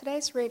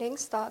Today's reading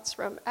starts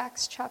from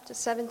Acts chapter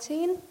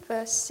 17,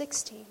 verse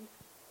 16.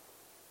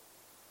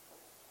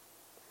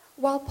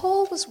 While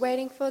Paul was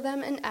waiting for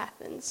them in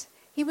Athens,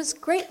 he was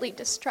greatly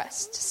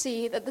distressed to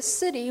see that the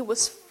city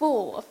was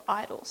full of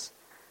idols.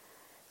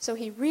 So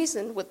he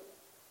reasoned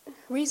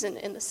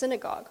in the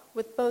synagogue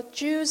with both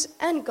Jews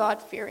and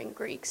God-fearing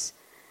Greeks,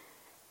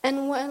 as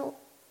well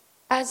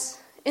as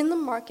in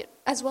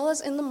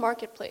the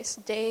marketplace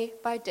day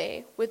by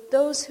day with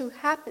those who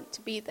happened to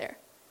be there.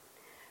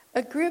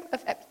 A group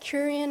of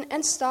Epicurean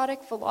and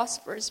Stoic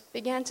philosophers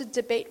began to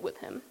debate with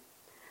him.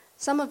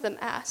 Some of them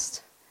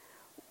asked,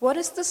 "What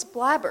is this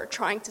blabber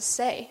trying to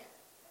say?"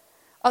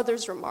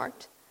 Others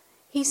remarked,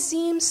 "He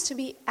seems to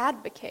be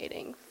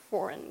advocating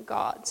foreign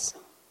gods."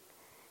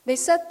 They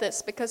said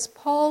this because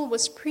Paul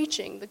was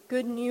preaching the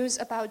good news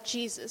about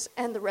Jesus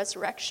and the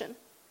resurrection.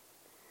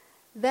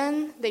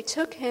 Then they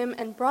took him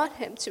and brought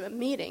him to a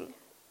meeting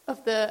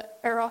of the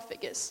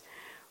Areopagus,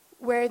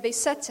 where they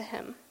said to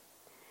him,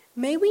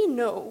 "May we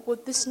know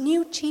what this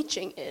new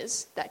teaching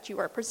is that you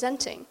are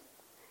presenting?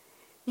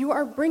 You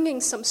are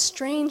bringing some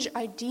strange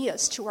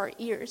ideas to our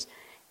ears,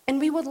 and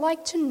we would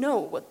like to know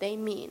what they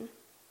mean."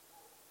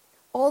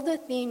 All the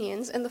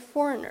Athenians and the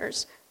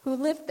foreigners who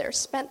lived there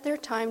spent their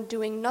time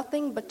doing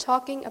nothing but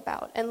talking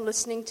about and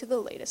listening to the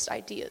latest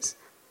ideas.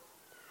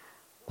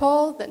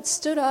 Paul then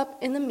stood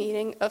up in the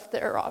meeting of the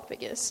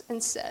Areopagus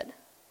and said,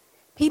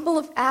 "People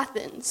of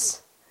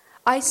Athens,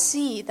 I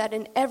see that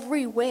in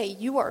every way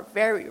you are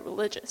very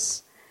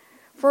religious.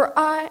 For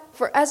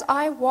as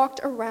I walked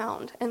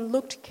around and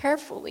looked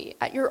carefully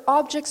at your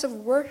objects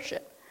of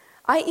worship,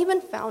 I even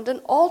found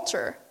an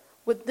altar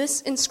with this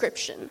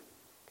inscription,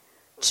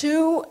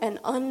 'To an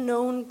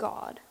unknown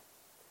God.'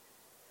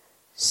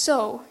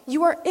 So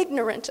you are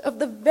ignorant of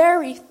the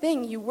very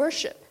thing you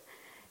worship,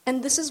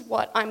 and this is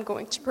what I'm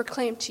going to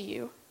proclaim to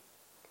you.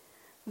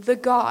 The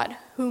God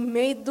who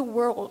made the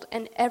world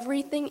and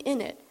everything in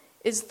it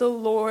is the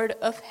Lord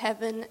of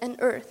heaven and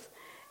earth,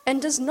 and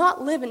does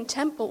not live in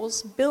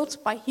temples built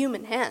by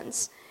human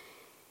hands.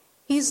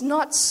 He's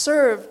not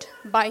served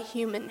by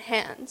human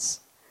hands,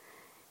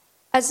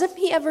 as if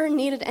he ever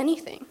needed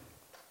anything.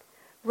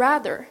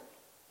 Rather,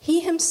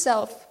 he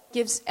himself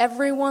gives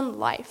everyone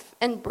life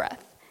and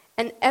breath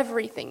and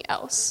everything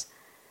else.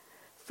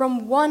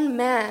 From one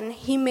man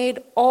he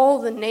made all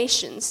the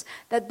nations,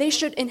 that they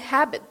should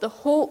inhabit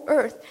the whole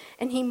earth,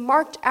 and he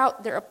marked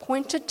out their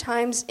appointed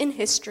times in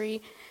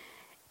history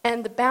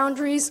and the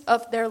boundaries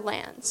of their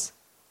lands.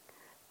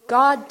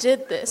 God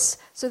did this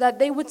so that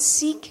they would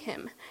seek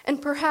him and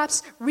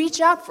perhaps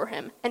reach out for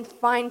him and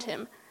find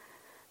him,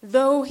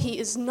 though he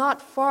is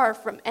not far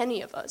from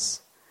any of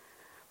us.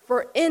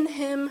 For in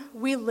him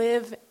we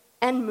live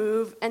and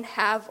move and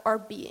have our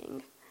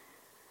being.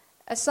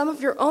 As some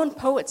of your own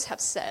poets have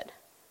said,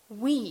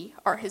 we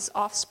are his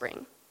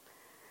offspring.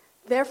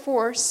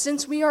 Therefore,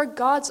 since we are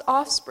God's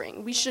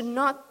offspring, we should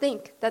not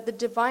think that the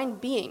divine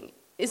being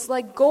is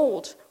like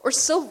gold or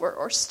silver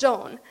or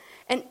stone,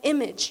 an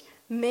image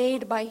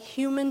made by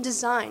human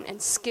design and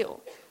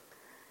skill.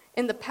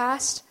 In the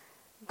past,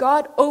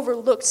 God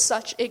overlooked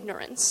such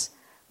ignorance,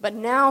 but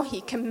now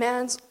he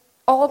commands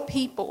all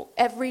people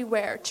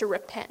everywhere to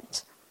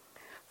repent.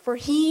 For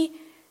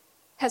he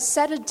has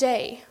set a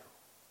day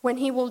when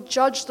he will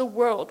judge the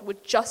world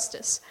with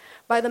justice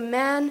by the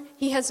man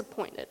he has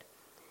appointed.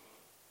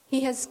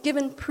 He has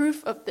given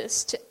proof of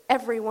this to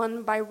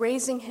everyone by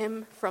raising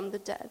him from the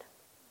dead."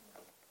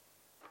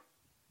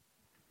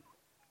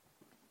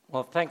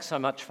 Well, thanks so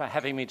much for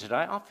having me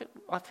today.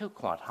 I feel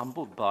quite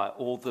humbled by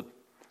all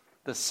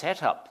the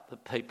setup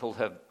that people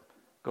have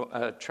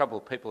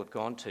trouble people have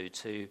gone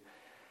to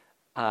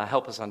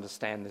help us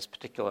understand this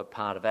particular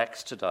part of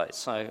Acts today.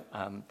 So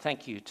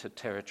thank you to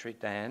Territory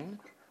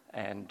Dan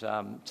and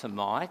to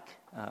Mike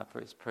for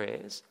his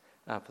prayers,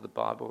 for the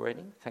Bible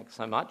reading. Thanks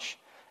so much.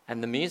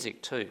 And the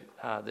music too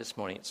this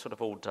morning. It's sort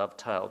of all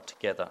dovetailed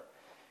together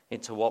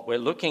into what we're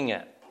looking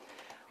at.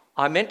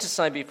 I meant to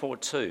say before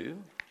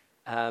too,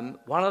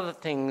 one of the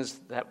things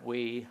that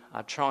we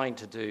are trying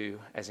to do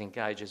as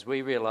Engage,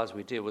 we realise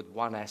we deal with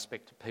one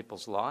aspect of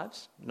people's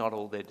lives, not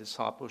all their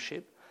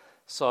discipleship.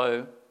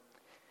 So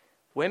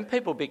when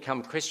people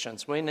become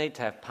Christians, we need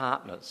to have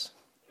partners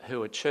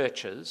who are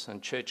churches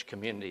and church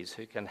communities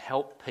who can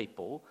help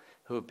people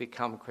who have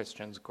become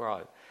Christians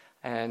grow.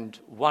 And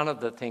one of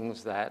the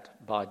things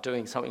that by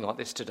doing something like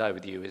this today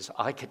with you is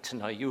I get to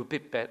know you a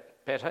bit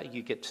better,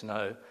 you get to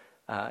know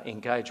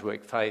Engage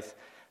Work Faith,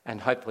 and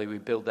hopefully we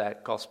build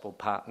that gospel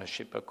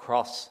partnership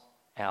across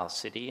our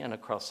city and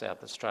across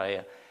South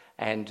Australia.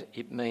 And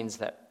it means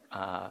that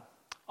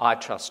I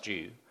trust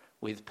you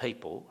with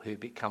people who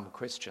become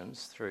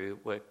Christians through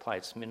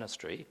workplace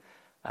ministry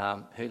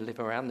who live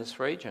around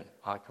this region.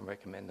 I can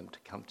recommend them to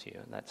come to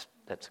you, and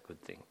that's a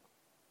good thing.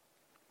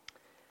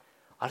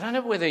 I don't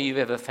know whether you've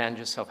ever found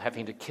yourself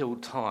having to kill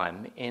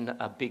time in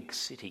a big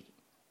city.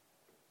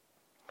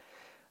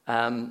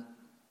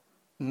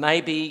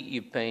 Maybe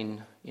you've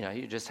been,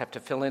 you just have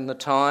to fill in the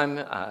time.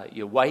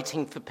 You're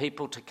waiting for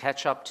people to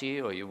catch up to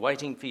you, or you're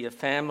waiting for your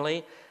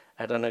family,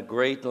 at an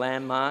agreed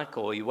landmark,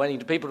 or you're waiting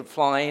for people to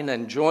fly in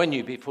and join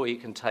you before you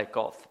can take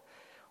off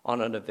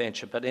on an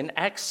adventure. But in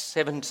Acts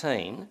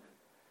 17,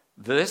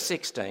 verse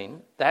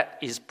 16, that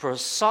is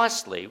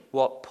precisely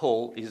what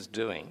Paul is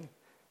doing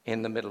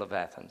in the middle of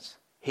Athens.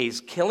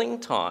 He's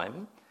killing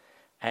time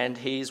and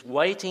he's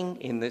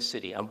waiting in this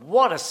city. And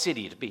what a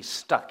city to be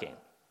stuck in.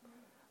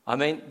 I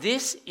mean,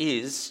 this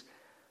is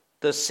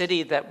the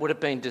city that would have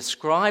been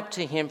described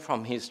to him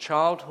from his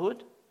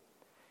childhood.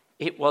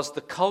 It was the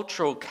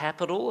cultural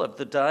capital of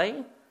the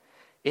day.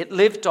 It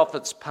lived off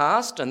its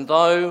past, and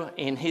though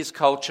in his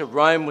culture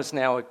Rome was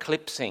now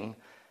eclipsing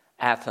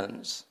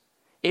Athens,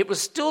 it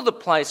was still the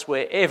place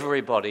where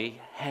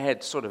everybody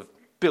had sort of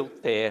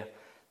built their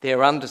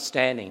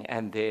understanding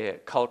and their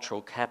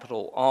cultural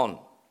capital on.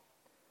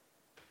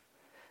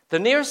 The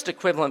nearest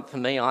equivalent for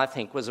me, I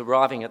think, was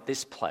arriving at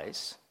this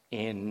place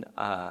in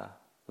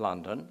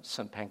London,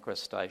 St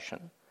Pancras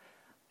Station,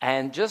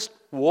 and just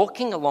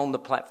walking along the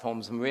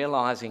platforms and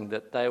realising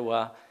that they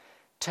were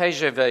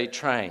TGV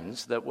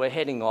trains that were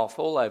heading off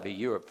all over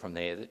Europe from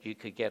there that you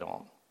could get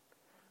on.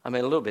 I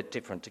mean, a little bit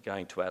different to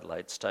going to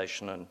Adelaide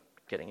Station and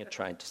getting a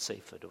train to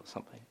Seaford or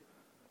something.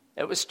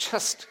 It was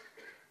just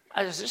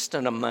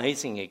an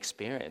amazing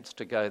experience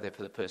to go there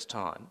for the first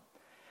time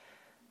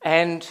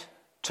and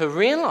to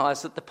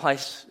realise that the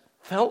place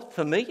felt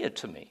familiar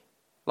to me.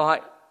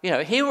 Like, you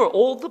know, here were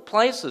all the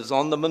places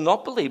on the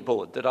Monopoly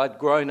board that I'd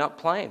grown up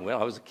playing when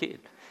I was a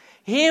kid.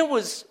 Here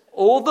was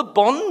all the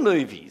Bond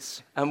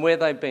movies and where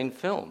they'd been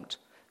filmed.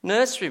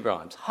 Nursery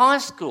rhymes, high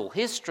school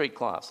history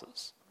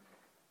classes.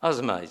 That was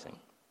amazing.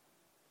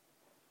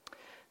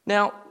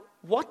 Now,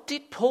 what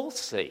did Paul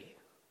see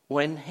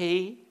when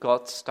he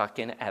got stuck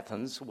in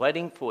Athens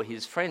waiting for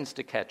his friends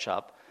to catch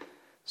up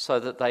so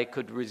that they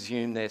could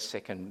resume their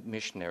second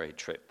missionary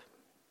trip?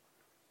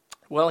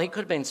 Well, he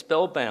could have been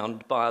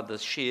spellbound by the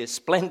sheer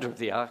splendour of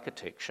the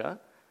architecture,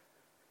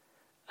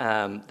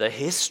 the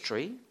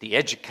history, the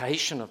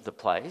education of the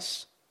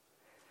place,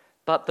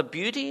 but the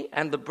beauty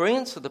and the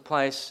brilliance of the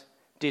place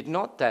did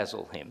not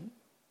dazzle him.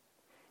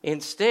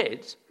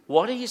 Instead,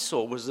 what he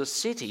saw was a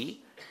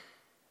city,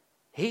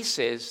 he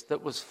says,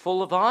 that was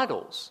full of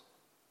idols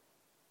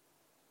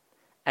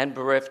and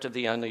bereft of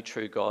the only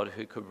true God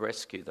who could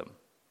rescue them.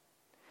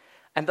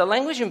 And the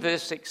language in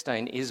verse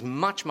 16 is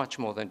much, much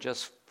more than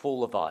just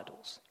full of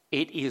idols.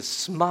 It is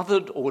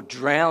smothered or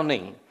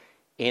drowning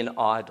in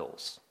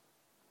idols.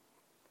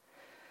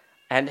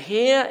 And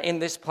here in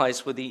this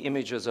place were the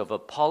images of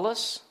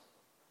Apollos,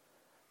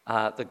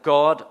 the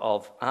god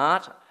of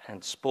art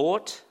and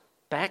sport,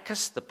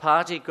 Bacchus, the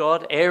party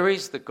god,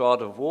 Ares, the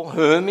god of war,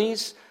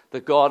 Hermes,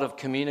 the god of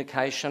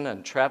communication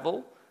and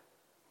travel,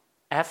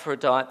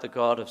 Aphrodite, the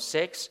god of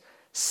sex.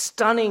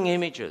 Stunning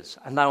images,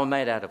 and they were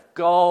made out of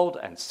gold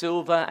and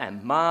silver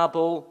and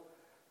marble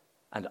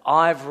and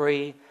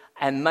ivory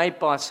and made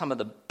by some of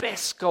the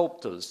best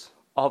sculptors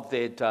of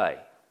their day.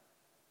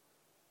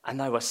 And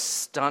they were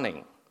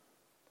stunning.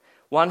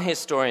 One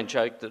historian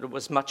joked that it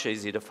was much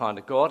easier to find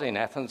a god in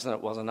Athens than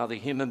it was another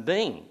human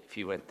being if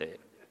you went there.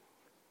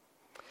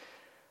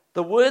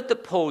 The word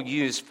that Paul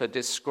used for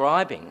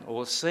describing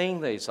or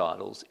seeing these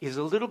idols is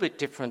a little bit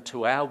different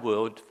to our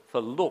word for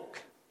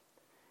look.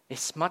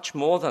 It's much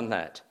more than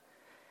that.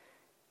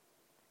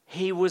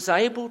 He was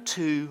able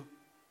to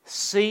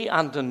see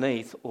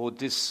underneath or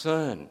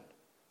discern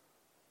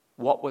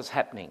what was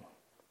happening.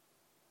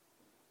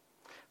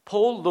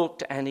 Paul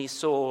looked and he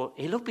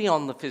looked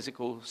beyond the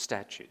physical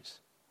statues.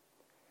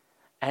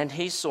 And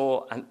he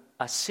saw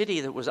a city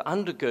that was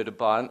undergirded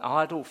by an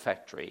idol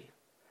factory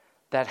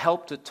that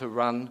helped it to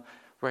run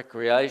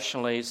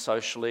recreationally,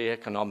 socially,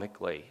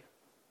 economically.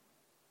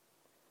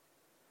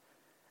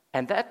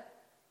 And that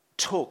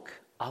took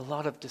a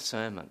lot of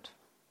discernment,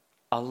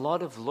 a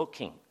lot of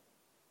looking.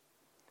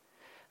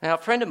 Now, a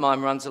friend of mine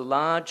runs a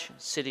large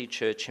city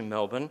church in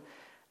Melbourne,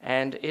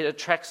 and it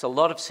attracts a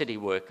lot of city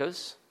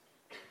workers.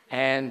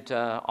 And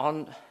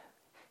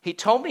he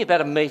told me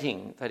about a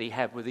meeting that he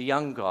had with a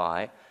young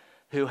guy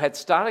who had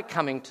started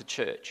coming to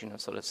church,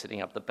 sort of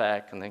sitting up the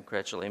back and then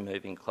gradually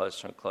moving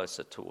closer and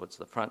closer towards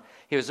the front.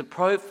 He was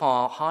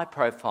a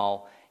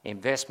high-profile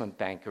investment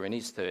banker in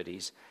his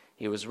 30s.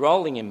 He was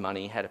rolling in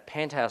money, had a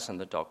penthouse in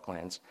the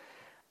Docklands.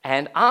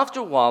 And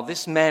after a while,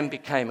 this man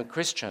became a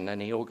Christian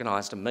and he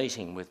organised a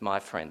meeting with my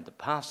friend, the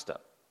pastor.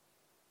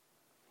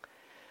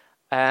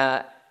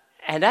 And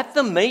at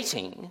the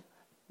meeting,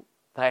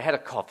 they had a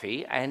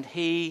coffee and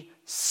he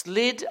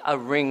slid a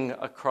ring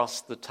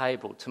across the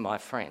table to my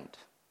friend.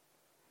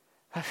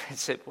 I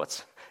said,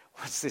 what's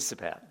this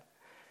about?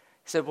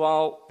 He said,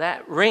 well,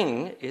 that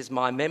ring is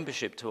my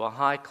membership to a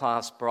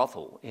high-class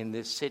brothel in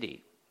this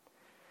city,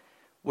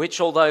 which,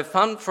 although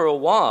fun for a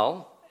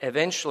while,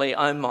 eventually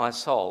owned my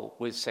soul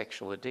with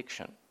sexual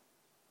addiction.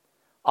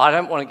 I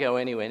don't want to go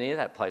anywhere near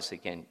that place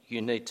again.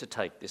 You need to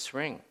take this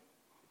ring.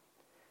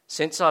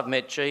 Since I've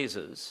met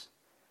Jesus,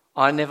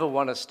 I never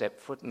want to step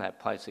foot in that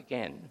place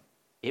again.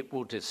 It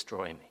will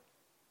destroy me.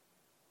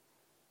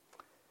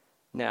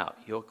 Now,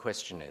 your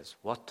question is,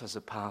 what does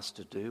a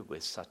pastor do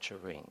with such a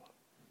ring?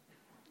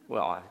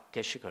 well, I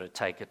guess you've got to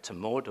take it to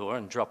Mordor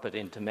and drop it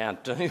into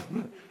Mount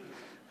Doom.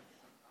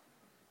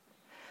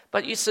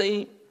 But you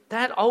see,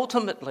 that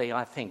ultimately,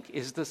 I think,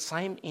 is the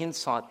same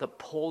insight that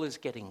Paul is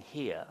getting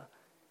here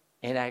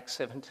in Acts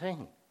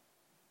 17.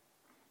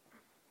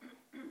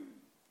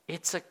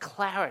 It's a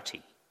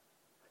clarity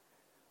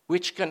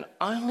which can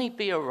only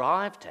be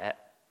arrived at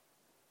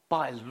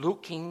by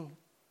looking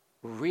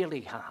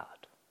really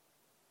hard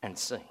and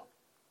seeing.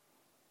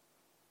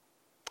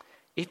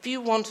 If you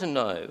want to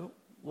know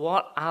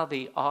what are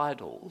the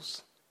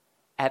idols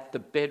at the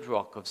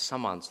bedrock of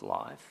someone's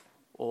life,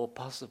 or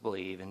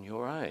possibly even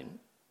your own,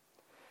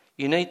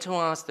 you need to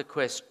ask the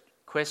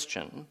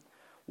question,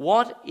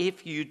 what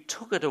if you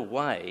took it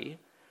away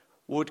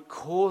would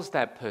cause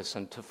that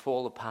person to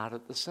fall apart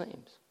at the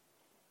seams?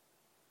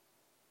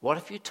 What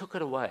if you took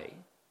it away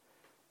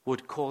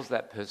would cause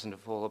that person to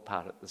fall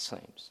apart at the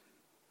seams?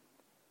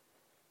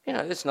 You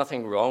know, there's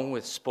nothing wrong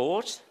with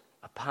sport,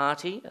 a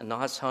party, a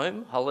nice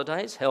home,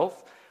 holidays,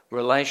 health,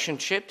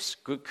 relationships,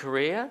 good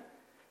career,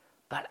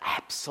 but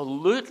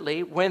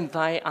absolutely when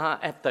they are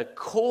at the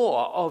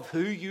core of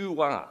who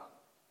you are.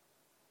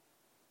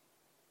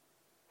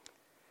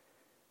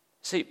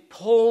 See,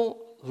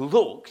 Paul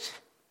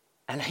looked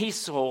and he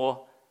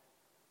saw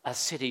a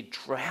city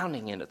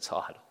drowning in its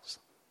idols.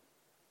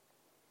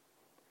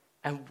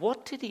 And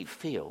what did he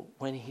feel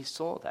when he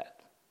saw that?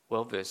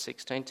 Well, verse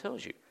 16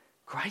 tells you,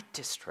 great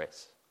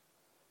distress.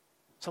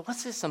 So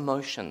what's this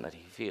emotion that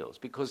he feels?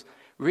 Because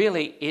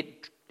really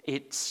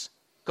it's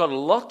got a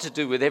lot to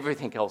do with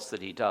everything else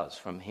that he does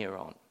from here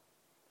on.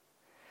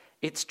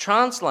 It's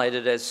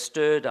translated as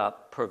stirred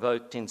up,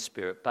 provoked in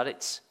spirit, but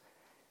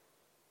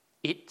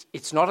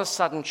it's not a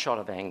sudden shot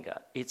of anger.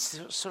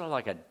 It's sort of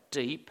like a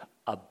deep,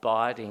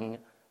 abiding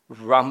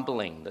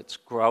rumbling that's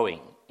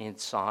growing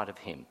inside of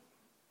him.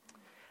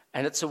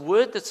 And it's a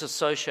word that's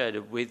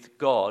associated with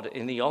God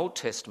in the Old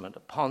Testament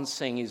upon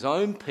seeing his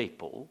own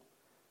people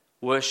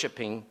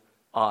worshipping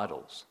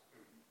idols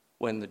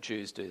when the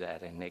Jews do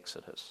that in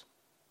Exodus.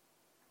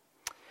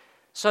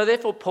 So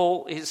therefore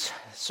Paul is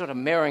sort of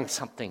mirroring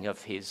something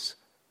of the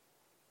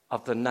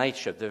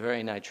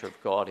very nature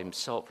of God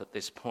himself at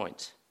this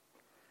point.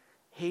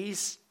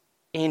 He's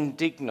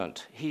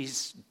indignant,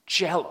 he's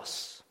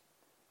jealous.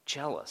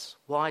 Jealous.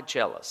 Why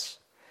jealous?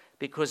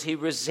 Because he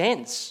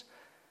resents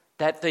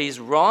that these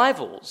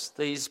rivals,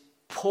 these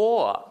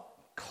poor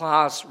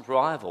class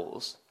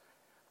rivals,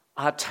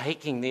 are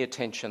taking the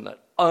attention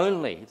that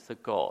only the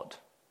God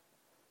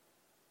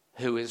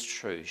who is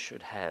true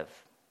should have.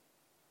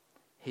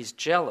 He's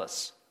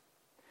jealous.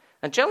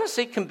 And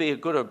jealousy can be a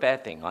good or a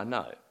bad thing, I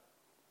know.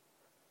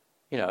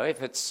 You know,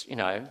 if it's,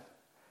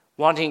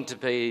 wanting to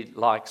be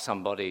like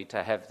somebody,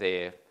 to have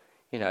their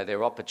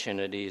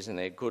opportunities and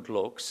their good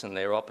looks and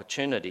their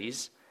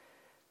opportunities,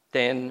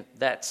 then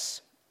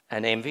that's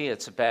an envy.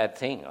 It's a bad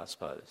thing, I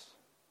suppose.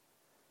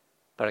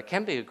 But it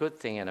can be a good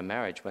thing in a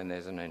marriage when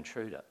there's an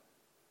intruder.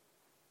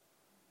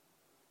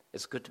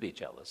 It's good to be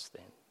jealous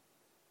then.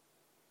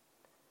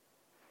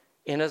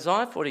 In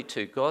Isaiah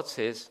 42, God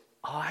says,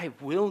 I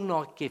will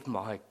not give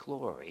my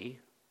glory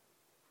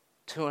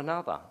to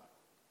another,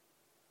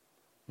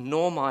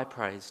 nor my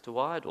praise to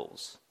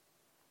idols.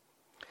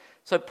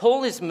 So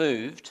Paul is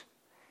moved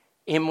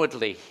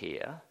inwardly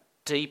here,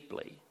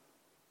 deeply,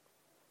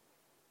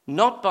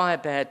 not by a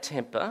bad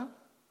temper,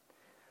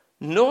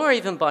 nor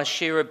even by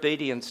sheer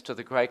obedience to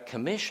the Great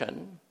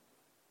Commission,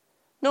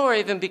 nor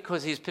even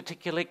because he's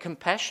particularly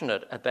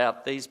compassionate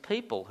about these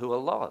people who are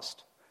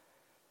lost.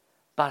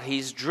 But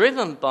he's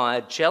driven by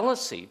a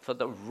jealousy for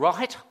the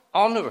right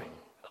honouring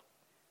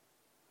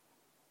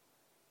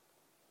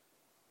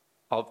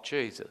of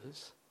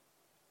Jesus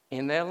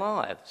in their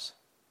lives.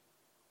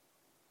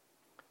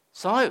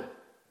 So,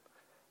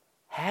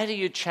 how do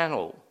you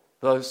channel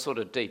those sort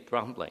of deep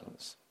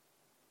rumblings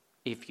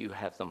if you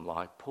have them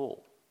like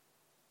Paul?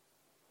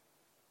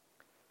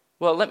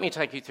 Well, let me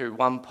take you through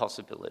one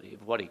possibility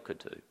of what he could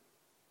do.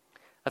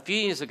 A few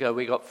years ago,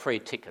 we got free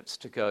tickets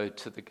to go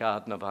to the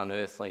Garden of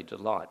Unearthly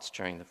Delights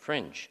during the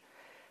Fringe.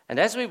 And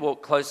as we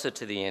walked closer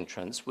to the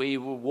entrance, we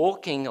were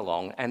walking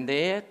along, and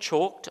there,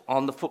 chalked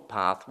on the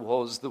footpath,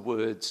 was the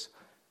words,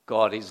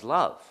 God is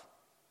love.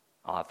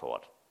 I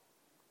thought,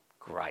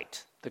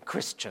 great, the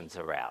Christians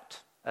are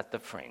out at the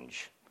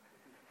Fringe.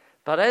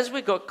 But as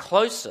we got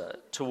closer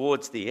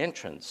towards the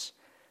entrance,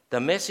 the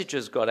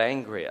messages got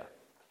angrier.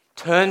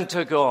 Turn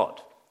to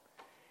God.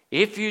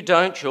 If you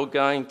don't, you're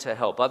going to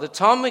hell. By the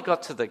time we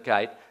got to the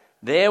gate,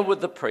 there were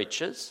the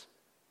preachers.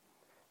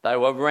 They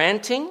were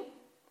ranting.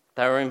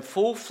 They were in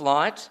full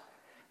flight.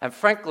 And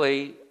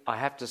frankly, I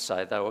have to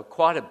say, they were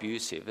quite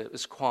abusive. It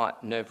was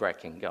quite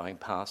nerve-wracking going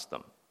past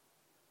them.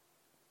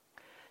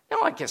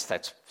 Now, I guess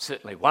that's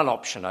certainly one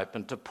option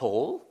open to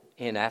Paul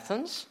in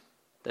Athens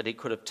that he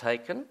could have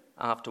taken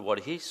after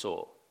what he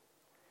saw.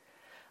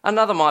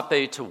 Another might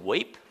be to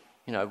weep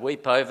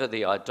over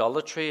the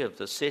idolatry of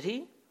the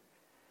city.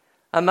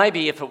 And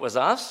maybe if it was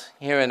us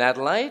here in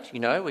Adelaide,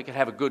 we could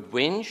have a good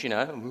whinge,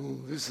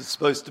 this is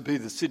supposed to be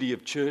the city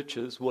of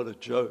churches, what a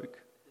joke.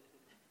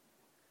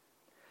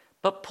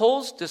 But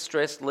Paul's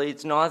distress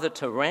leads neither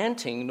to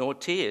ranting nor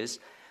tears,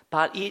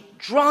 but it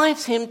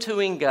drives him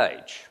to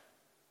engage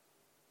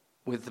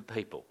with the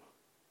people.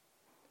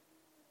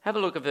 Have a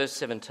look at verse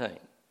 17.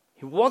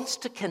 He wants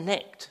to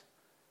connect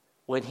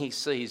when he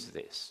sees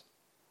this.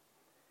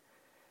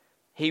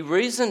 He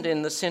reasoned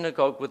in the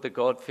synagogue with the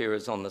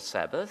God-fearers on the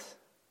Sabbath,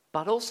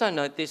 but also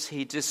note this,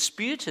 he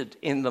disputed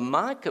in the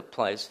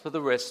marketplace for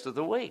the rest of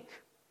the week.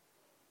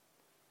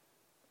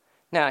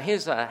 Now,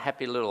 here's a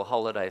happy little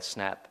holiday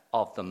snap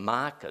of the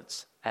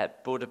markets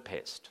at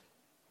Budapest.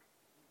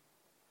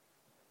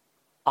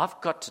 I've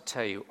got to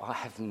tell you, I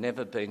have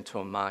never been to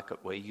a market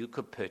where you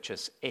could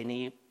purchase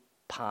any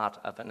part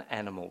of an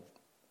animal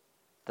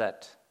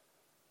that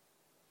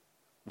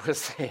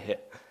was there.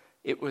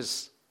 It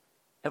was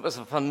a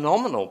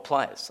phenomenal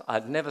place.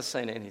 I'd never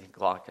seen anything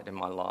like it in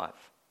my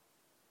life.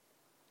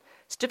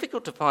 It's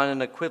difficult to find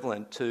an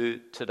equivalent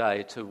to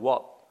today to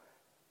what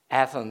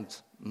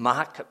Athens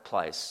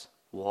marketplace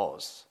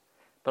was.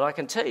 But I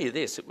can tell you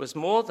this, it was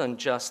more than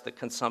just the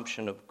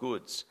consumption of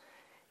goods.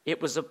 It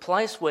was a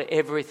place where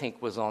everything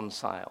was on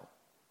sale.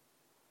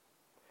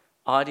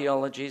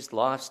 Ideologies,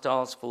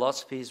 lifestyles,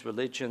 philosophies,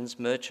 religions,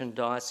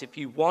 merchandise. If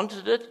you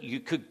wanted it, you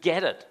could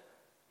get it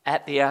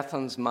at the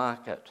Athens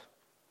market.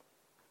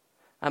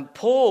 And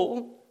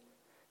Paul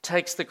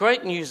takes the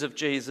great news of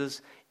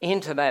Jesus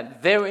into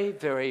that very,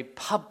 very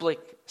public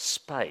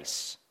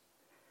space,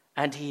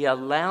 and he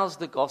allows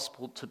the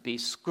gospel to be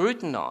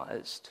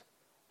scrutinised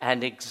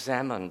and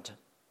examined.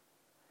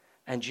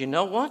 And you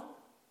know what?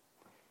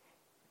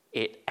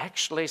 It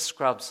actually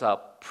scrubs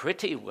up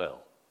pretty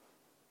well.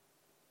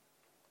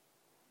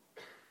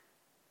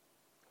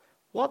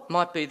 What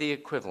might be the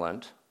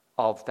equivalent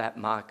of that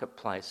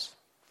marketplace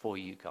for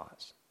you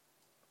guys?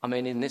 I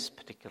mean, in this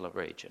particular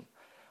region.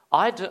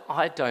 I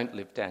don't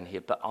live down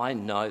here, but I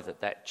know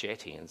that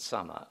jetty in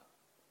summer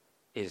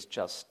is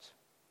just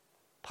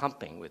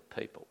pumping with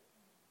people.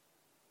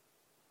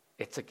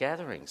 It's a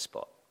gathering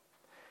spot.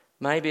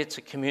 Maybe it's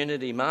a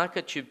community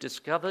market you've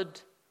discovered.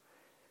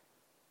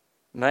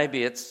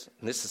 Maybe it's,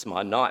 and this is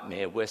my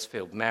nightmare,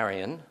 Westfield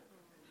Marion.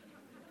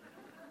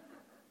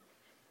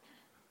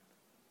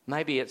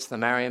 Maybe it's the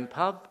Marion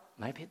pub.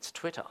 Maybe it's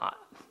Twitter.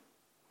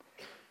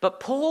 But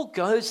Paul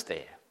goes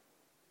there.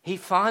 He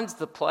finds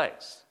the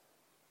place.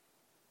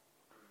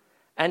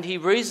 And he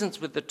reasons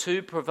with the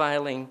two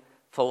prevailing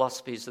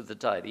philosophies of the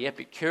day. The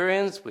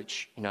Epicureans,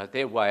 which,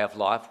 their way of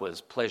life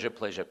was pleasure,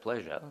 pleasure,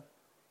 pleasure.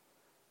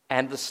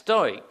 And the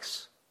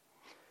Stoics,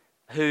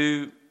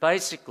 who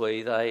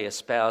basically they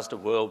espoused a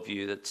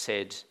worldview that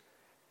said,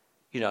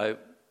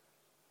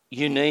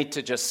 you need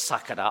to just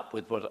suck it up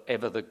with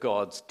whatever the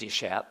gods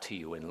dish out to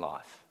you in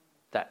life.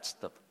 That's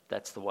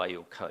the way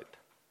you'll cope.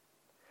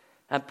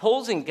 And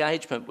Paul's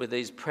engagement with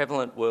these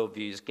prevalent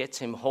worldviews gets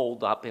him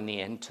hauled up in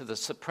the end to the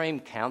Supreme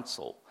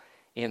Council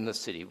in the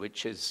city,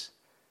 which is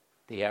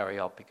the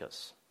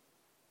Areopagus.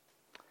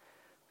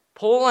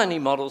 Paul only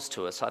models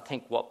to us, I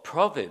think, what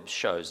Proverbs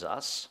shows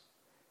us,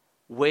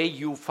 where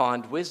you'll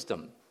find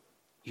wisdom.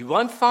 You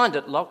won't find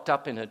it locked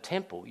up in a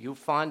temple. You'll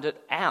find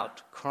it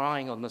out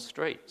crying on the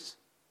streets.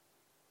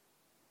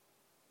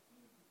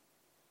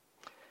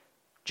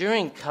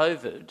 During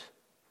COVID,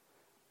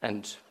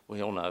 and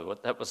we all know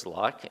what that was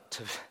like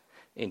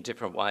in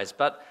different ways,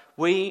 but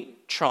we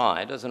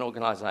tried as an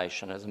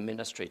organisation, as a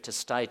ministry, to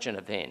stage an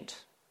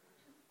event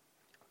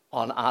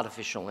on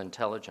artificial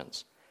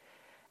intelligence.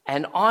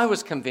 And I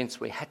was convinced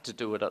we had to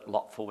do it at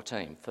Lot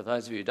 14. For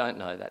those of you who don't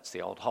know, that's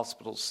the old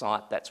hospital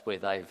site. That's where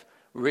they've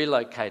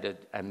relocated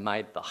and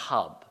made the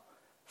hub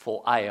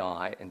for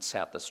AI in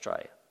South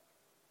Australia.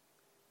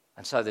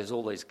 And so there's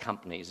all these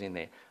companies in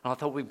there. And I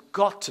thought, we've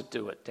got to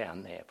do it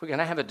down there. If we're going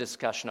to have a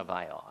discussion of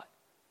AI,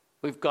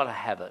 we've got to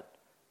have it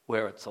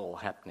where it's all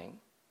happening.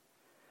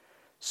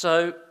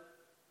 So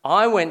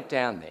I went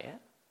down there,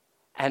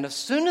 and as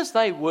soon as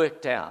they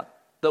worked out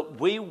that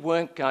we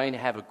weren't going to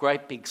have a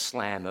great big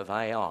slam of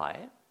AI,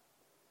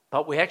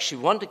 but we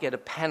actually wanted to get a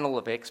panel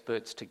of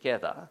experts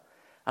together,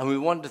 and we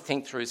wanted to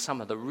think through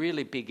some of the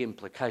really big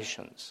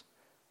implications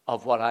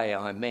of what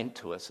AI meant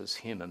to us as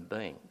human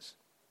beings.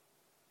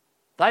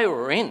 They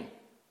were in.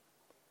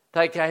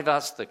 They gave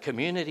us the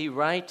community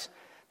rate.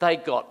 They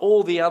got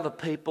all the other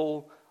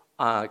people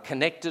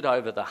connected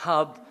over the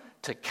hub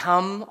to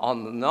come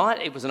on the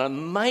night. It was an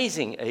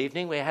amazing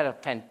evening. We had a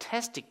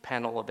fantastic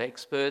panel of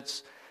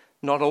experts,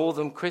 not all of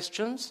them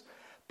Christians,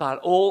 but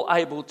all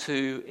able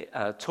to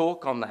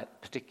talk on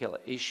that particular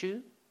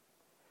issue.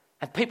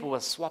 And people were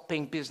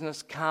swapping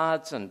business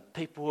cards, and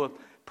people were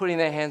putting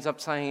their hands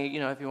up saying,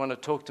 if you want to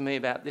talk to me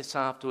about this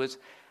afterwards.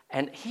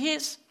 And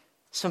here's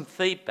some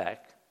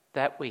feedback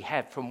that we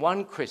had from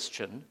one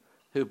Christian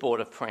who brought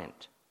a friend.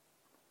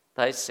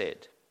 They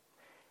said,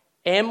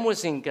 M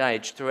was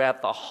engaged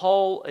throughout the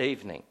whole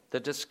evening. The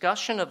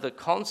discussion of the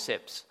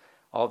concepts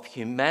of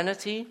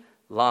humanity,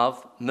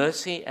 love,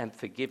 mercy and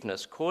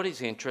forgiveness caught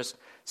his interest,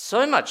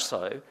 so much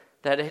so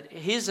that at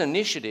his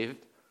initiative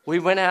we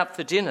went out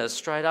for dinner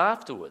straight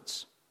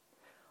afterwards.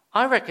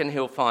 I reckon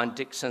he'll find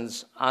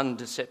Dixon's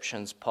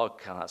Undeceptions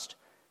podcast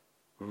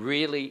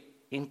really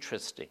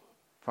interesting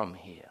from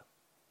here.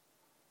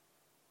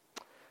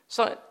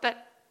 So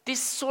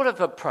this sort of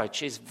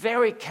approach is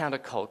very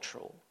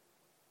countercultural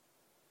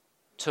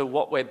to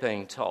what we're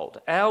being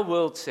told. Our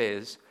world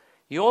says,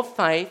 your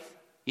faith,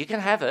 you can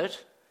have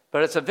it,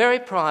 but it's a very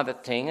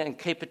private thing and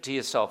keep it to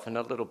yourself in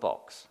a little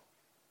box.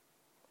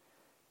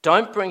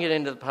 Don't bring it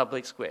into the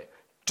public square.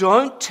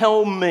 Don't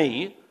tell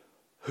me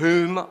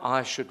whom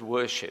I should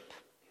worship.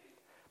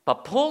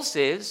 But Paul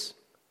says,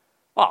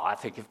 well, I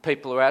think if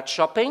people are out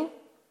shopping,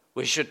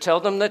 we should tell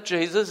them that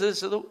Jesus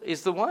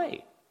is the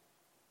way.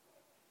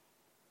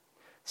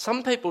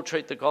 Some people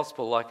treat the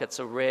gospel like it's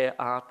a rare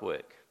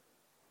artwork.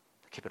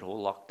 They keep it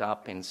all locked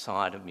up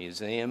inside a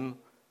museum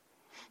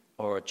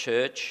or a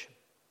church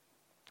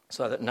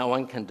so that no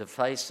one can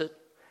deface it.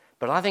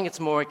 But I think it's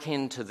more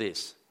akin to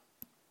this.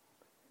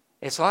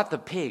 It's like the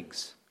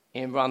pigs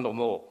in Rundle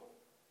Mall.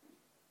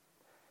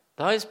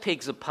 Those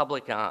pigs are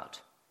public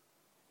art.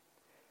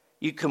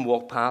 You can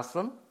walk past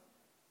them.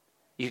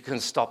 You can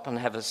stop and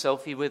have a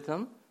selfie with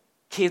them.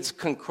 Kids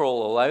can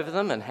crawl all over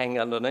them and hang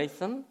underneath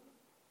them.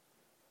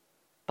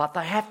 But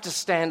they have to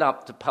stand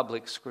up to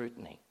public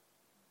scrutiny.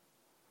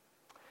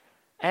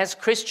 As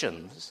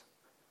Christians,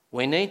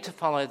 we need to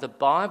follow the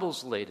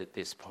Bible's lead at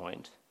this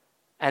point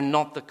and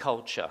not the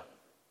culture.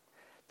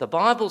 The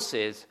Bible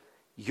says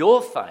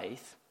your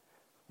faith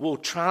will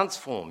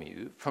transform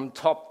you from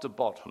top to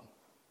bottom.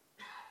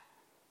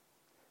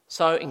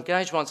 So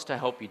Engage wants to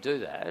help you do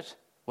that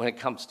when it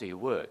comes to your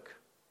work.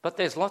 But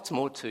there's lots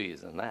more to you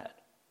than that.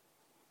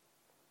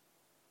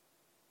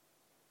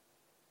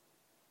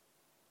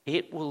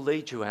 It will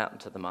lead you out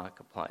into the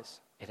marketplace.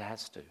 It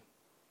has to.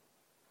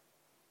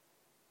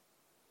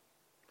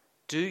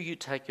 Do you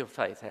take your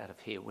faith out of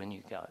here when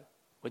you go?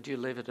 Or do you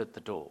leave it at the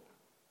door?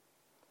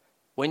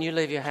 When you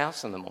leave your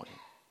house in the morning,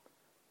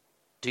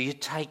 do you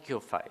take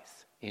your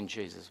faith in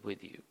Jesus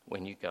with you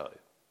when you go?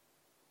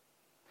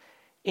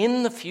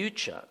 In the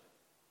future,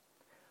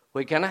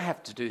 we're going to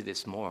have to do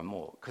this more and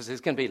more because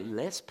there's going to be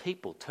less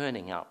people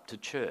turning up to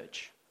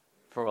church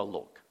for a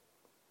look.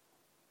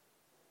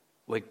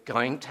 We're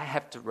going to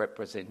have to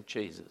represent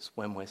Jesus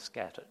when we're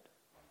scattered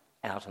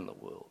out in the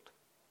world.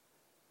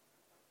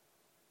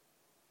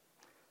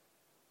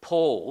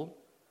 Paul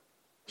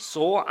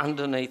saw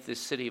underneath this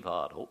city of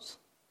idols,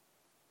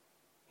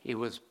 he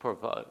was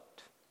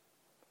provoked,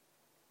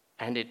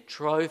 and it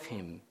drove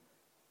him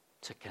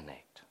to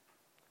connect.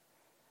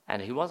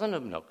 And he wasn't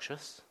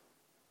obnoxious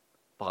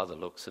by the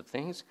looks of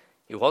things.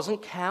 He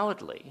wasn't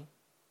cowardly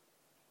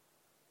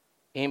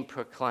in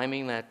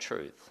proclaiming that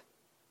truth.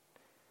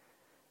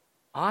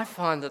 I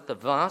find that the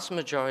vast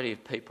majority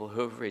of people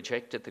who have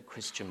rejected the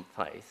Christian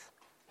faith,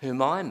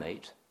 whom I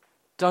meet,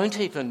 don't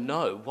even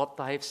know what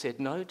they've said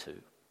no to.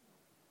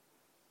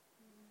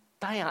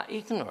 They are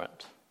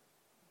ignorant.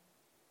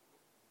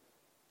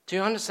 Do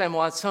you understand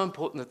why it's so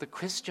important that the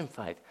Christian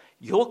faith,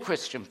 your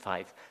Christian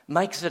faith,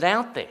 makes it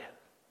out there?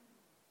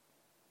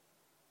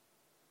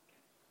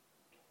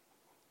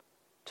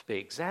 To be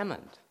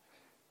examined,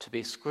 to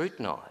be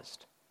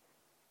scrutinised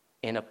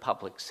in a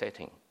public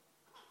setting,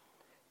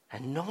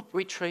 and not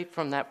retreat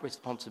from that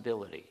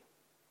responsibility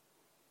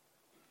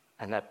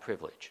and that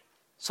privilege.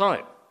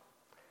 So,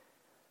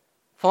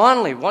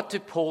 finally, what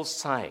did Paul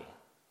say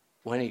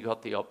when he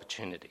got the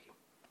opportunity?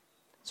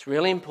 It's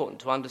really important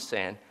to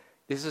understand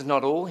this is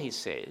not all he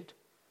said,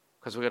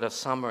 because we've got a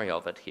summary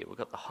of it here. We've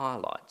got the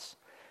highlights.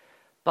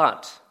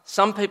 But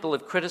some people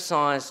have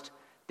criticised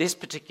this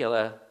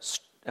particular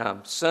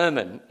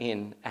sermon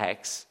in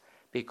Acts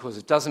because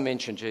it doesn't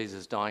mention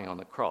Jesus dying on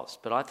the cross.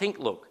 But I think,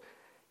 look,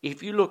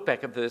 if you look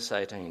back at verse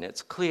 18,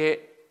 it's clear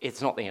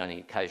it's not the only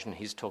occasion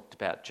he's talked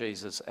about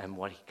Jesus and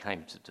what he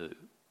came to do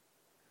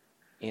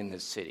in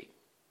this city.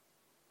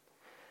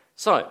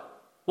 So,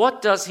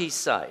 what does he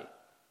say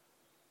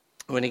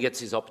when he gets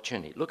his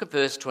opportunity? Look at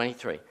verse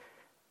 23.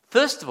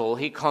 First of all,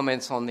 he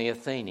comments on the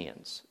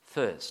Athenians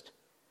first,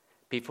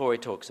 before he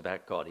talks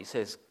about God. He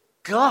says,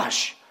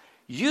 gosh,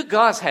 you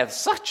guys have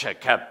such a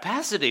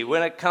capacity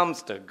when it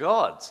comes to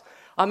gods.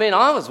 I mean,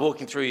 I was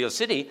walking through your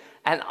city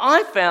and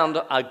I found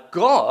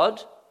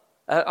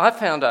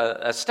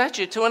a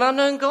statue to an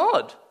unknown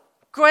God.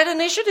 Great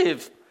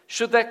initiative.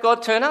 Should that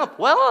God turn up?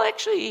 Well,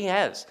 actually he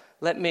has.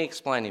 Let me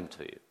explain him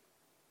to you.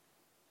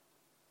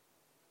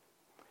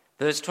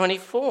 Verse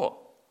 24.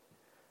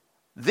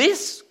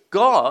 This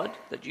God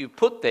that you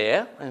put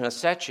there in a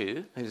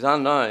statue who's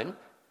unknown,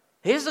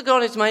 he's the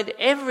God who's made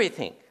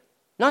everything,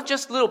 not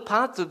just little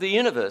parts of the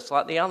universe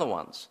like the other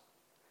ones.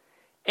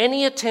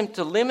 Any attempt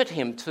to limit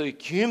him to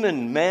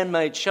human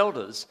man-made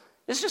shelters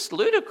is just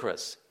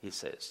ludicrous, he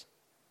says.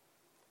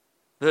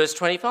 Verse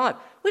 25,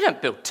 we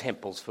don't build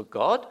temples for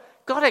God.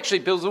 God actually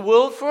builds a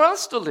world for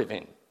us to live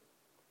in.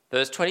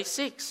 Verse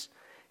 26,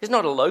 he's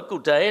not a local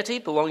deity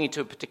belonging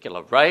to a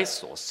particular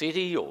race or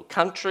city or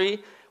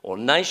country or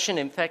nation.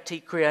 In fact, he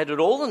created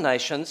all the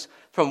nations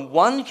from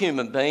one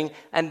human being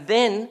and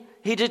then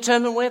he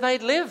determined where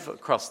they'd live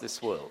across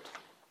this world.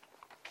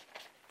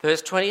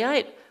 Verse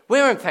 28,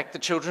 we're in fact the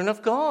children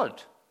of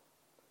God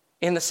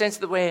in the sense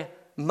that we're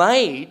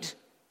made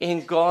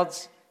in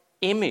God's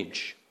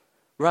image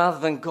rather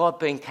than God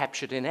being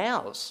captured in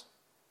ours.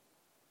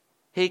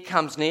 He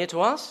comes near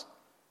to us,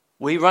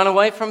 we run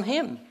away from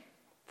him.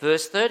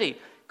 Verse 30,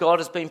 God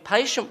has been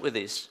patient with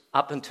this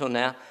up until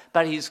now,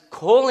 but he's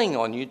calling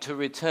on you to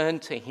return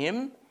to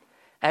him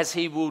as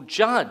he will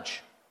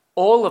judge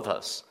all of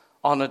us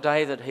on a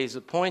day that he's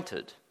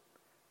appointed.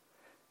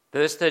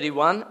 Verse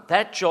 31,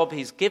 that job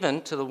he's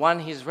given to the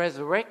one he's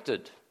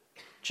resurrected,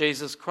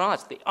 Jesus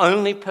Christ, the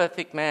only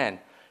perfect man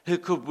who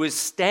could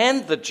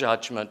withstand the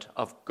judgment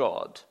of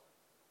God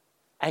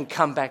and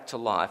come back to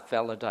life,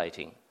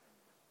 validating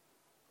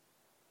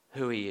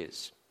who he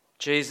is.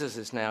 Jesus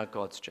is now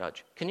God's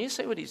judge. Can you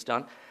see what he's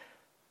done?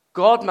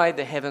 God made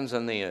the heavens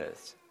and the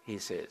earth, he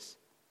says.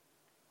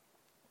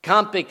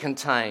 Can't be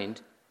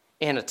contained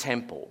in a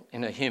temple,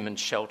 in a human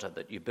shelter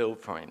that you build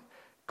for him.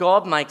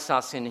 God makes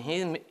us in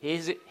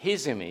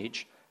his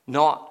image,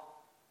 not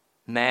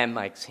man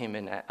makes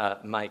him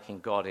making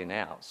God in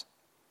ours.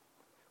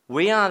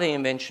 We are the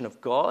invention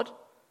of God,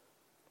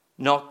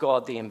 not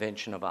God the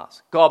invention of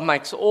us. God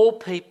makes all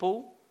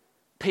people.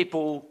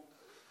 People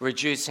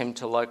reduce him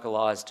to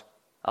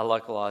a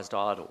localized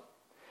idol.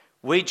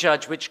 We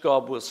judge which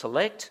God will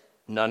select.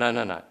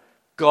 No.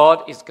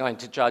 God is going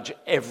to judge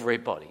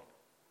everybody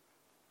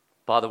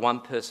by the one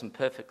person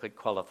perfectly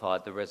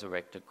qualified, the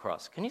resurrected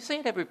Christ. Can you see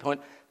at every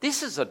point?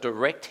 This is a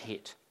direct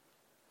hit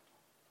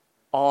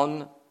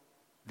on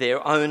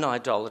their own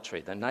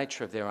idolatry, the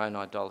nature of their own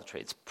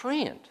idolatry. It's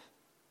brilliant.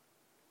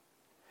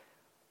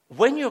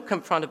 When you're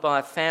confronted by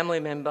a family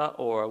member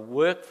or a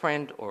work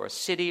friend or a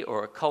city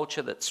or a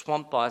culture that's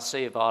swamped by a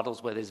sea of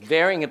idols where there's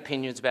varying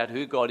opinions about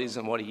who God is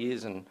and what he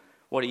is and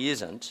what he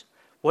isn't,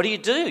 what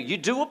do? You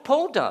do what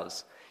Paul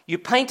does. You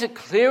paint a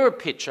clearer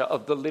picture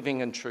of the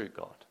living and true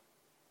God.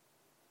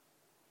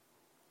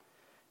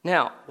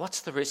 Now,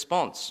 what's the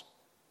response?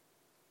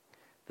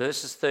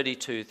 Verses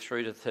 32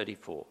 through to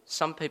 34.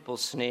 Some people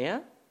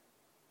sneer.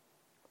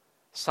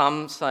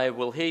 Some say,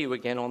 we'll hear you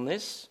again on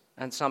this.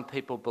 And some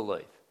people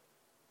believe.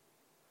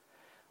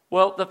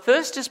 Well, the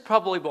first is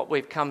probably what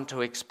we've come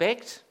to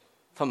expect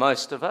for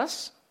most of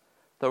us.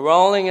 The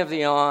rolling of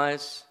the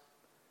eyes,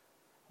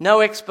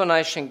 no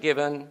explanation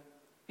given.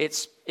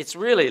 It's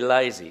really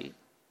lazy.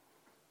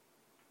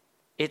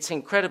 It's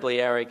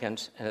incredibly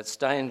arrogant and it's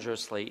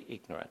dangerously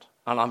ignorant.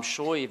 And I'm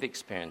sure you've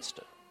experienced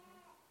it.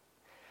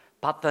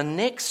 But the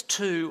next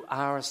two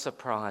are a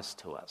surprise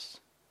to us.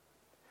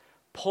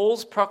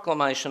 Paul's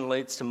proclamation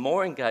leads to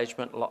more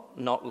engagement,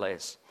 not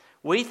less.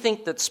 We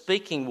think that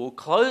speaking will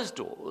close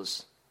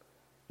doors,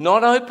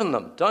 not open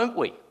them, don't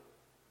we?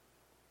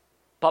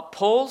 But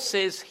Paul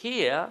says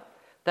here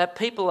that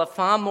people are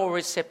far more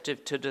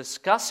receptive to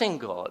discussing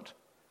God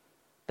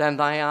than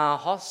they are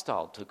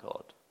hostile to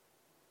God.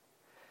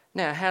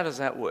 Now, how does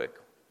that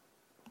work?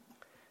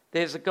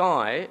 There's a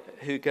guy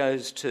who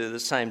goes to the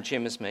same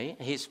gym as me.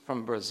 He's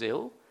from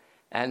Brazil,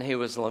 and he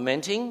was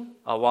lamenting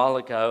a while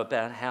ago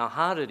about how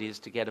hard it is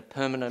to get a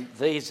permanent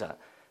visa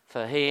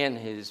for he and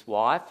his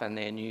wife and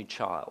their new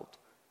child.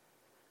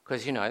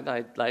 Because,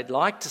 they'd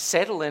like to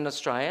settle in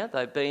Australia.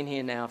 They've been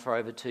here now for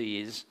over 2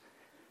 years,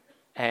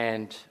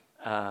 and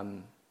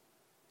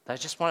they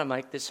just want to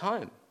make this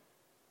home.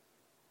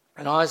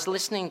 And I was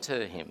listening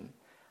to him,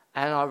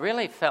 and I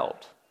really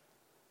felt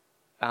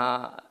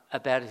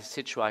about his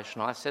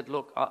situation. I said,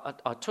 look,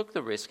 I took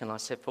the risk and I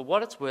said, for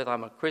what it's worth,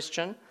 I'm a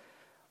Christian.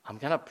 I'm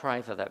going to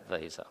pray for that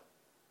visa.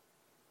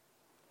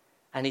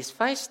 And his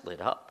face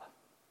lit up.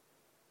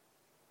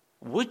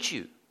 Would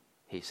you?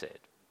 He said.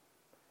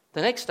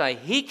 The next day,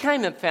 he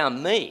came and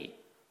found me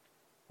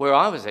where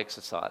I was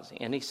exercising.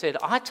 And he said,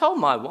 I told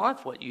my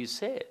wife what you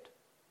said.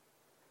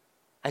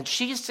 And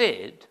she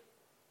said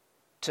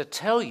to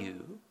tell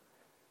you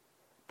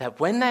that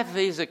when that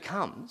visa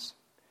comes,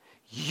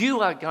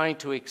 you are going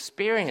to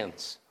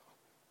experience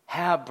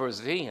how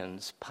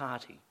Brazilians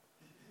party.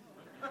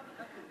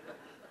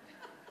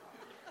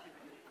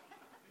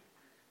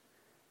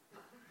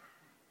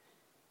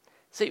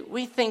 See,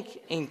 we think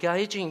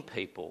engaging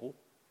people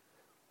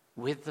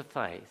with the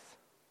faith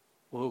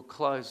will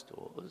close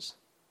doors.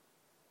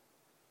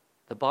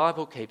 The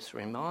Bible keeps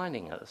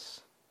reminding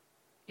us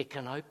it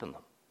can open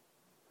them.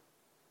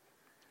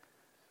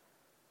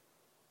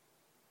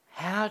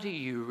 How do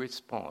you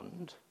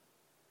respond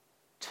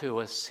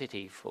to a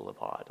city full of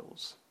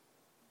idols?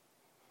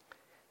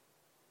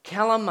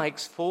 Callum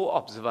makes 4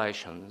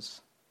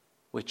 observations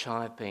which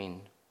I've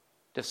been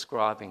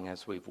describing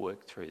as we've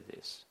worked through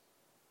this.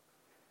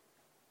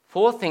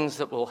 4 things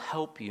that will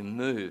help you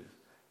move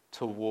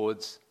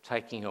towards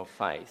taking your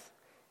faith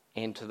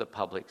into the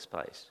public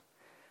space.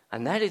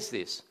 And that is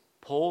this: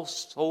 Paul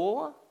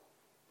saw,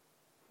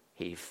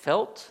 he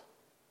felt,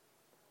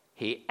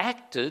 he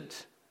acted,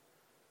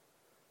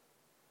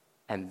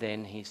 and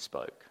then he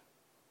spoke.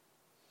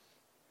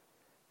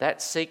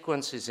 That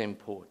sequence is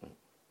important.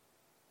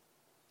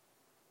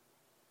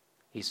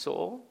 He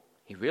saw,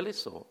 he really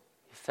saw,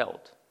 he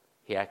felt,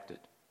 he acted,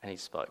 and he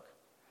spoke.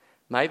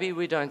 Maybe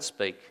we don't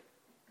speak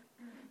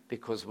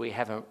because we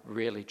haven't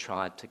really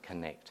tried to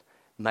connect.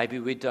 Maybe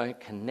we don't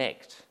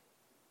connect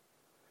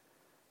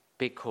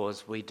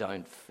because we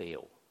don't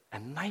feel.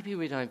 And maybe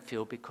we don't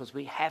feel because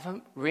we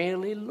haven't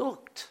really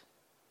looked.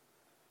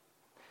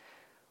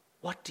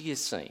 What do you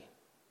see?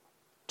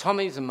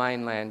 Tommy's a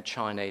mainland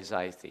Chinese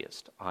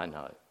atheist, I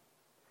know.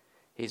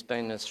 He's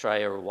been in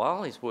Australia a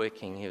while.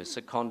 He was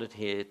seconded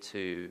here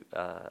to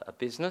a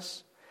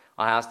business.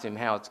 I asked him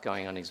how it's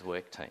going on his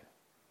work team.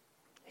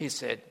 He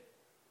said,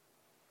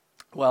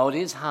 well, it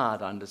is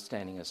hard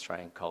understanding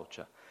Australian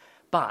culture,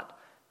 but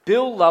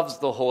Bill loves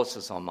the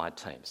horses on my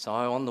team. So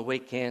on the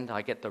weekend,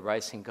 I get the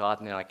racing guide,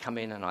 and then I come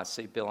in and I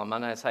see Bill on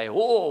Monday. I say,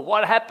 oh,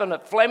 what happened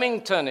at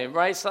Flemington in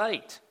race 8?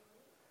 And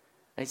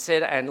he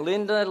said, and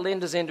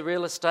Linda's into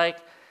real estate.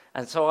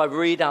 And so I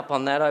read up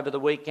on that over the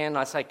weekend.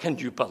 I say, can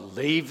you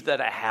believe that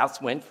a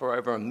house went for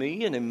over $1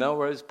 million in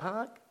Melrose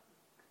Park?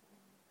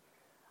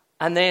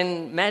 And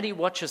then Maddie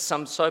watches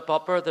some soap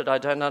opera that I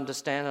don't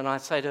understand, and I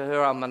say to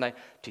her on Monday,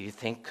 do you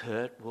think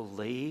Kurt will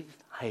leave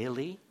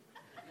Hayley?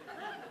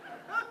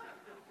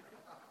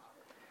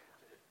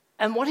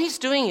 And what he's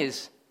doing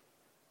is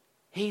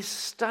he's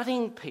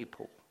studying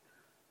people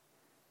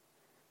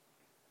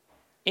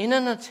in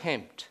an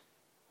attempt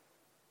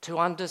to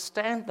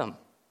understand them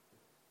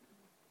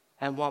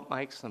and what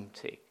makes them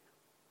tick.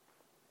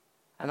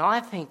 And I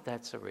think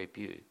that's a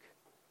rebuke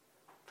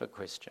for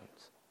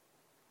Christians,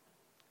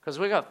 because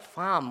we've got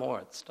far more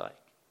at stake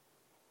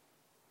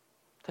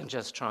than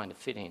just trying to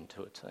fit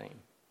into a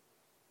team.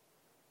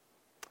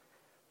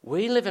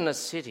 We live in a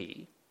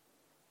city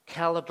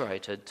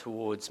calibrated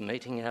towards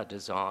meeting our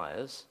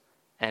desires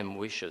and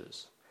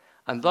wishes.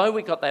 And though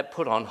we got that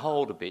put on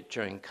hold a bit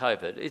during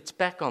COVID, it's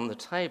back on the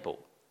table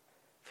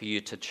for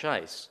you to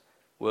chase.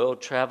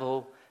 World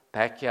travel,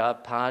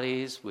 backyard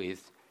parties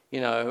with,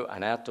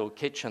 an outdoor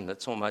kitchen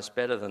that's almost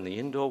better than the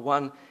indoor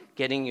one,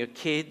 getting your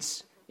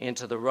kids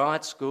into the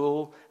right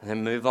school, and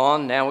then move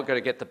on. Now we've got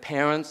to get the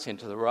parents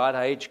into the right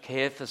aged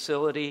care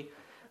facility,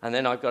 and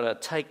then I've got to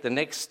take the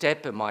next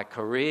step in my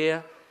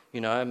career,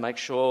 make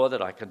sure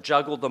that I can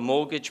juggle the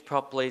mortgage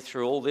properly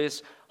through all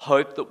this,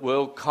 hope that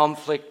world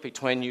conflict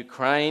between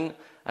Ukraine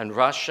and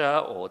Russia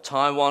or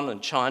Taiwan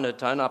and China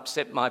don't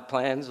upset my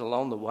plans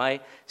along the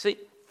way. See,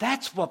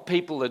 that's what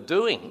people are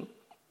doing.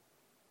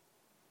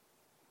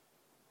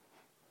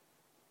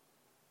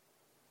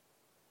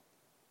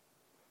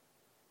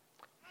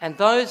 And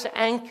those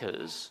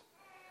anchors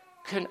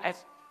can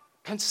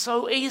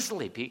so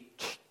easily be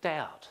kicked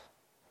out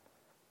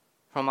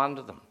from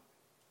under them.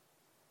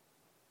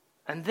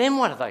 And then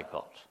what have they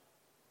got?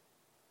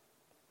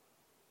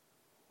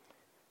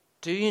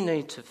 Do you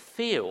need to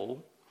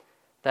feel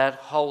that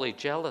holy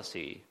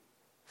jealousy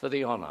for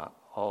the honour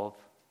of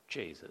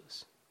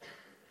Jesus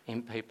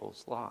in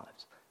people's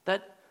lives?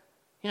 That,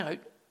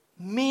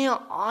 mere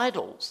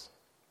idols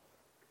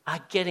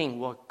are getting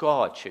what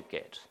God should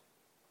get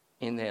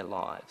in their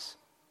lives.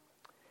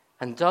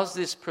 And does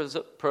this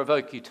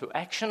provoke you to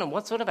action? And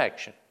what sort of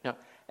action?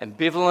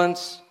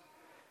 Ambivalence,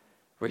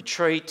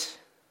 retreat,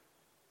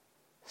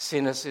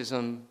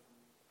 cynicism,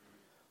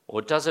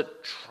 or does it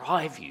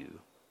drive you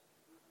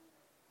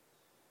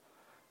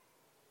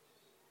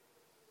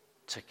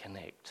to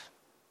connect?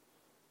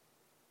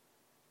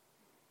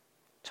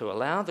 To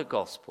allow the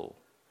gospel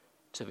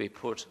to be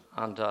put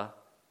under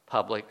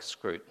public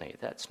scrutiny.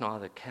 That's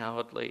neither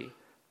cowardly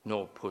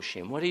nor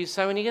pushing. What do you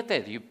say when you get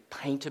there? You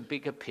paint a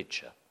bigger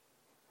picture,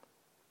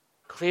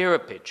 clearer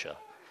picture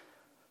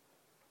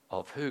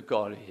of who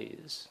God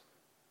is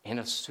in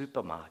a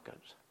supermarket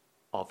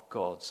of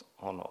God's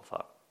on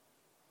offer.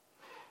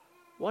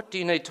 What do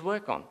you need to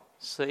work on?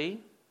 See,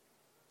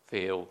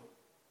 feel,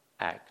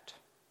 act,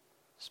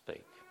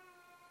 speak.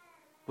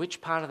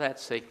 Which part of that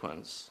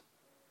sequence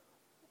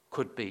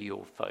could be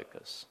your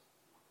focus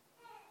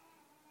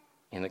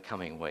in the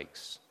coming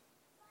weeks?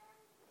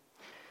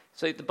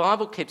 See, the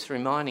Bible keeps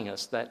reminding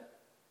us that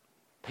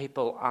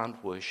people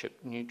aren't worship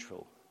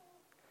neutral.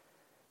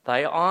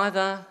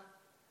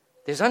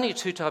 There's only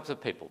two types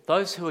of people: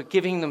 those who are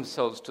giving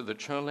themselves to the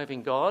true and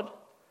living God,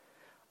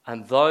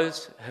 and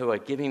those who are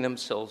giving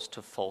themselves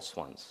to false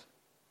ones.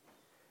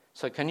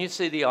 So can you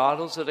see the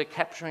idols that are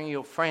capturing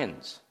your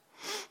friends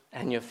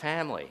and your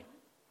family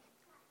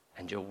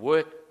and your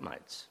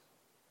workmates?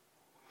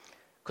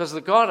 Because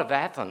the gods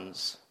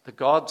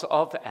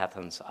of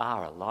Athens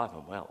are alive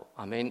and well.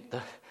 I mean,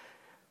 the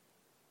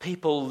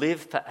people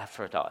live for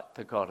Aphrodite,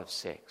 the god of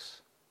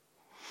sex.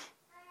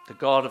 The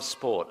god of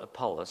sport,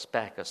 Apollos,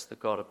 Bacchus, the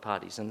god of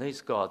parties. And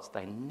these gods,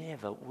 they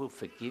never will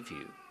forgive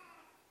you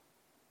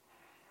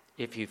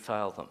if you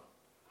fail them.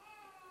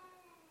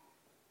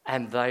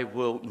 And they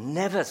will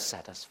never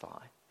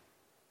satisfy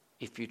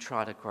if you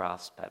try to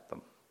grasp at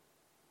them.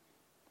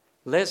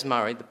 Les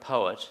Murray, the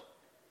poet,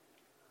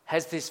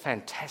 has this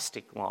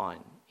fantastic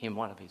line in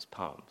one of his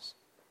poems.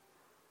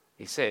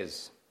 He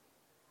says,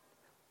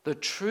 "The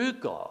true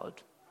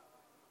God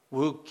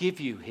will give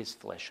you his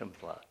flesh and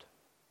blood.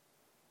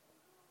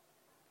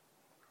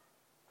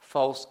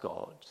 False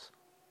gods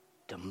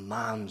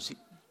demands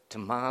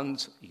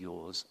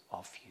yours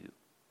of you.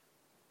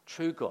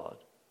 True God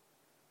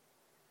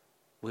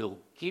will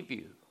give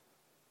you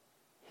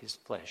his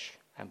flesh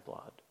and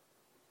blood."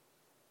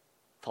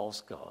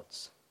 false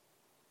gods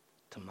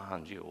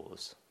demand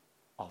yours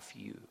off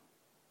you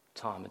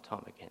time and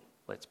time again.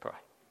 Let's pray.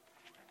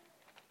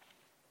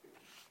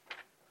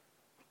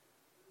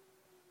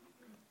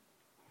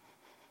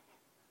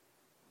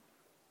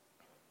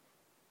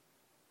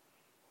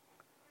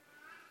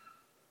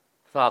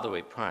 Father,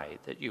 we pray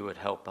that you would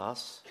help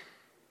us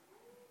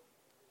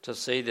to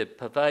see the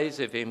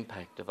pervasive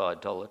impact of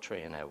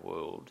idolatry in our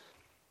world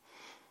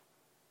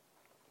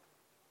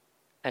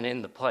and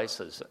in the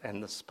places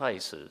and the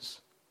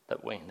spaces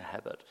that we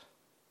inhabit.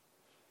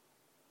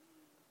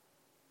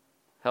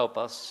 Help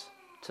us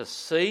to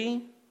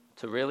see,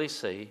 to really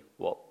see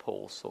what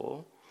Paul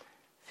saw,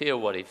 feel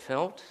what he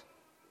felt,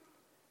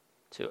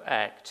 to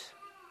act,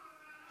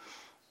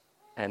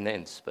 and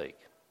then speak.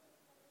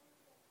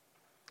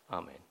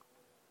 Amen.